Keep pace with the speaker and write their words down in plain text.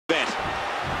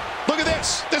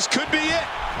this. This could be it.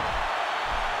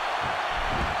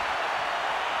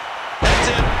 That's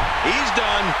it. He's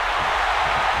done.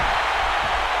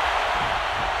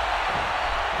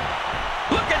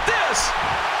 Look at this.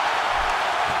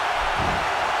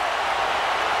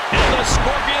 And the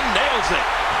Scorpion nails it.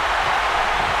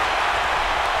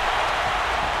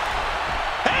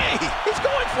 Hey, he's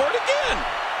going for it again.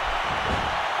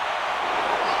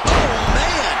 Oh,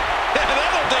 man.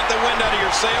 That'll take the wind out of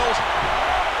your sails.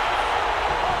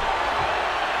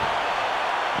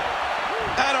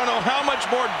 I don't know how much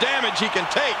more damage he can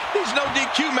take. These no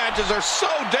DQ matches are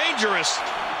so dangerous.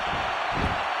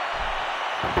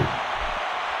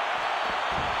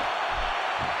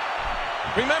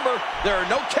 Remember, there are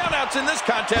no countouts in this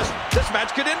contest. This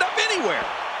match could end up anywhere.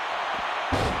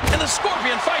 And the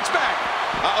Scorpion fights back.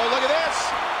 Uh-oh, look at this.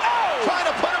 Oh! Trying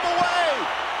to put him away.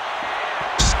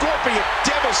 Scorpion,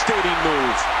 devastating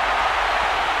move.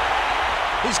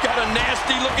 He's got a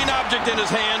nasty-looking object in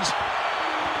his hands.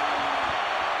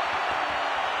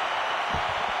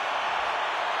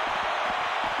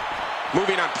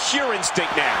 Moving on pure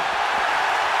instinct now.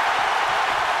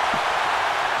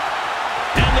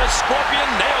 And the Scorpion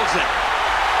nails it.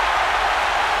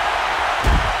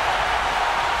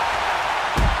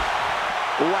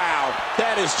 Wow,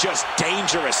 that is just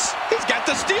dangerous. He's got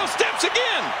the steel steps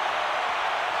again.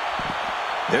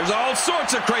 There's all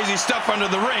sorts of crazy stuff under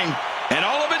the ring, and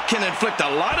all of it can inflict a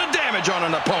lot of damage on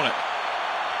an opponent.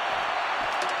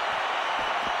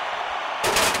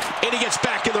 And he gets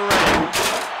back in the ring.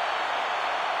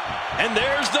 And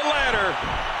there's the ladder.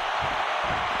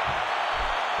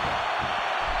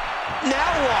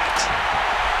 Now what?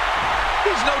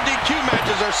 These no DQ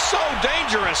matches are so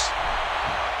dangerous.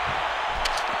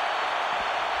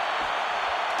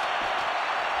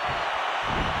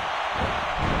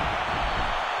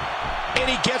 And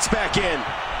he gets back in.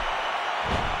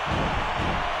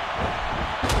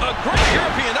 A great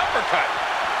European uppercut.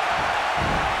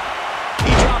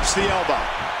 He drops the elbow.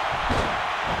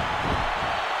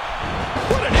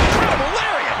 What an incredible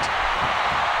lariat.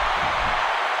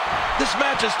 This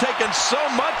match has taken so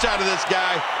much out of this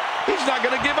guy. He's not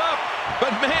going to give up.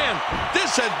 But man,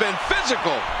 this has been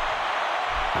physical.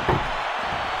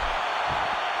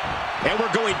 And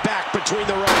we're going back between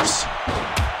the ropes.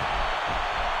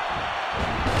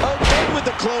 Okay with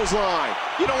the clothesline.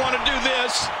 You don't want to do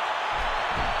this.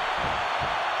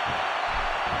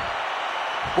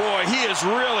 Boy, he is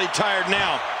really tired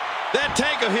now. That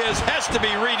tank of his has to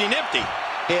be reading empty.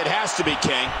 It has to be,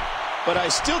 King. But I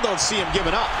still don't see him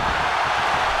giving up.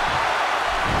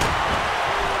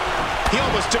 He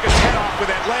almost took his head off with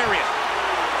that lariat.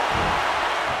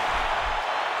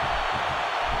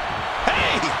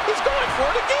 Hey, he's going for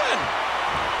it again.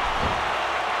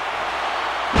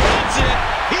 That's it.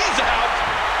 He's out.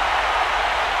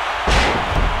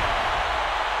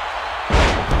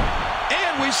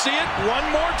 And we see it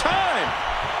one more time.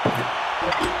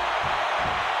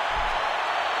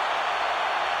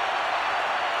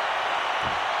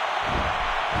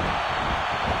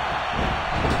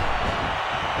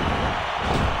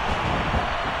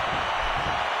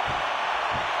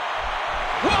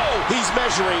 He's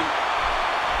measuring.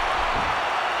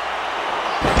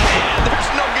 And there's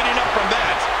no getting up from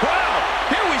that. Wow,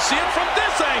 here we see it from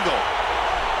this angle.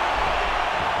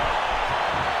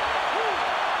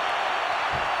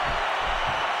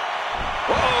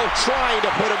 Uh-oh, trying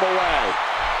to put him away.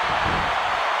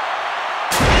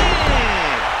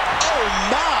 Oh,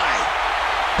 my.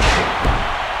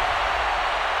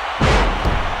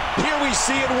 Here we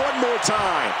see it one more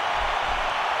time.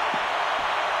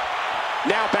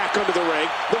 Now back under the ring,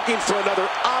 looking for another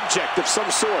object of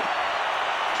some sort.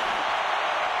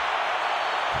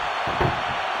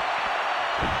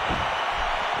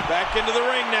 Back into the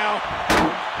ring now.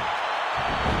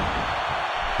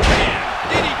 Man,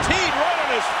 DDT'd right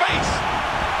on his face.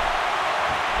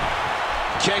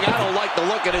 King, I don't like the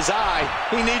look in his eye.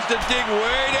 He needs to dig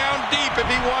way down deep if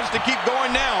he wants to keep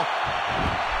going now.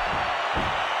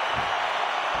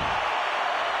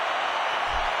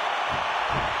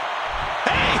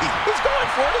 He's going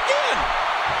for it again.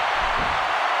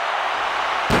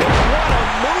 What a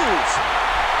move.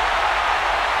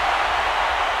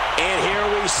 And here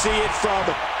we see it from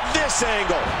this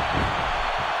angle.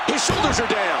 His shoulders are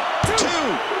down. 2, 3.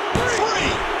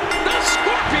 The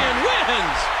Scorpion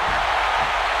wins.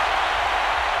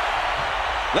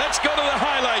 Let's go to the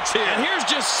highlights here. And here's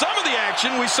just some of the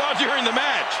action we saw during the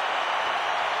match.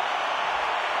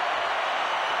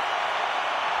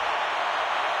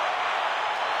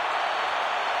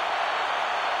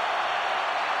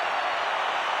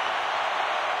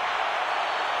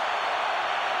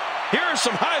 Here Here are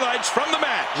some highlights from the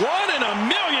match. 1 in a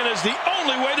million is the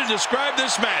only way to describe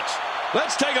this match.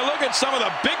 Let's take a look at some of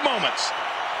the big moments.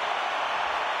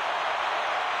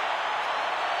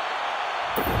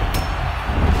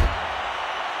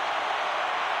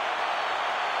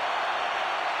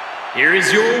 Here is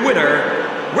your winner,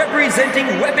 representing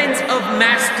weapons of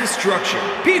mass destruction,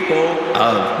 people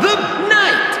of the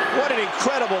night. What an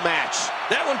incredible match.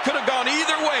 That one could have gone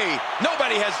either way.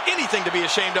 Nobody has anything to be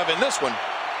ashamed of in this one.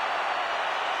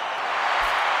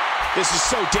 This is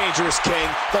so dangerous, King.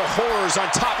 The horrors on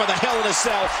top of the Hell in a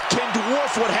Cell can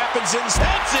dwarf what happens inside.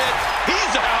 That's it.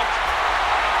 He's out.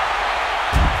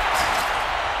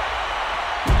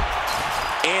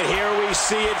 And here we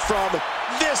see it from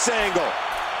this angle.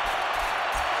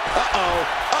 Uh-oh.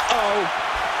 Uh-oh.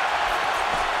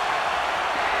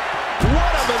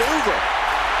 What a maneuver.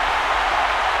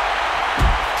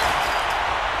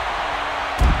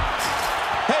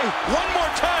 Hey, one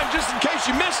more time just in case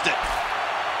you missed it.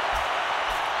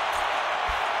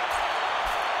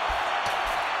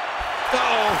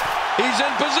 Uh-oh. He's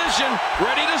in position,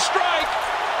 ready to strike.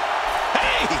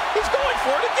 Hey, he's going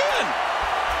for it again.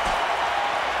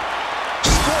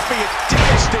 Scorpion,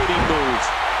 devastating move.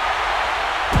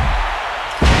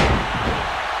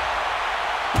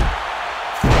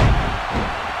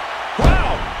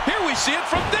 Wow, here we see it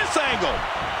from this angle.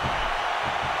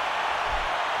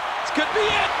 This could be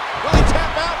it. Will he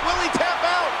tap out? Will he tap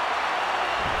out?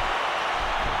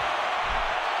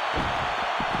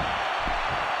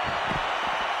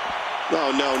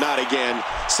 Oh, no, not again.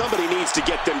 Somebody needs to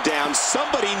get them down.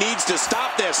 Somebody needs to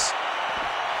stop this.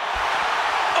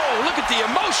 Oh, look at the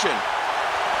emotion.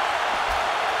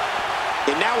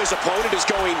 And now his opponent is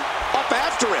going up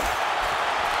after him.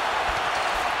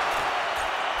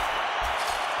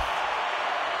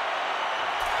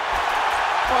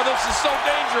 Oh, this is so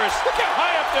dangerous. Look how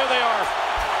high up there they are.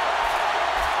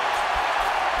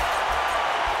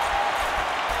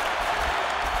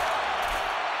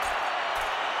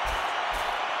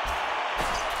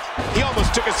 He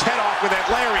almost took his head off with that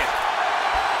lariat.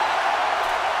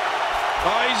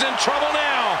 Oh, he's in trouble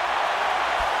now.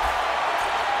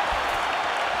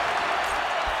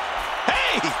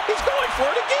 Hey, he's going for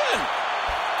it again.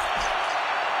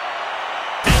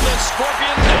 And the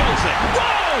Scorpion nails it.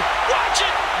 Whoa, watch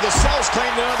it. The Cell's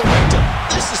claimed another victim.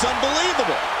 This is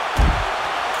unbelievable.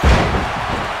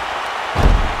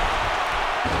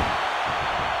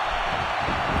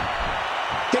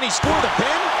 Can he score the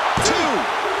pin? 2,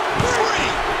 3.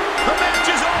 The match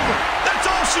is over. That's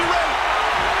all she wrote.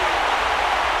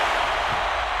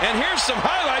 And here's some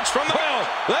highlights from the bell.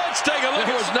 Let's take a look.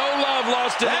 There was no love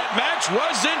lost in that match.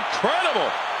 Was incredible.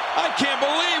 I can't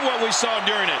believe what we saw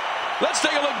during it. Let's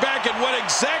take a look back at what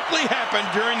exactly happened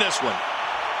during this one.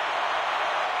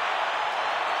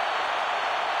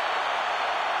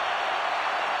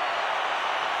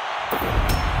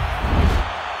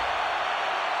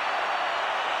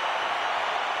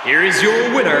 Here is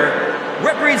your winner,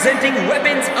 representing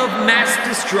weapons of mass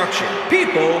destruction,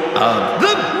 people of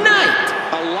the night.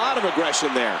 A lot of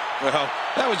aggression there. Well,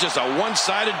 that was just a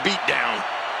one-sided beatdown.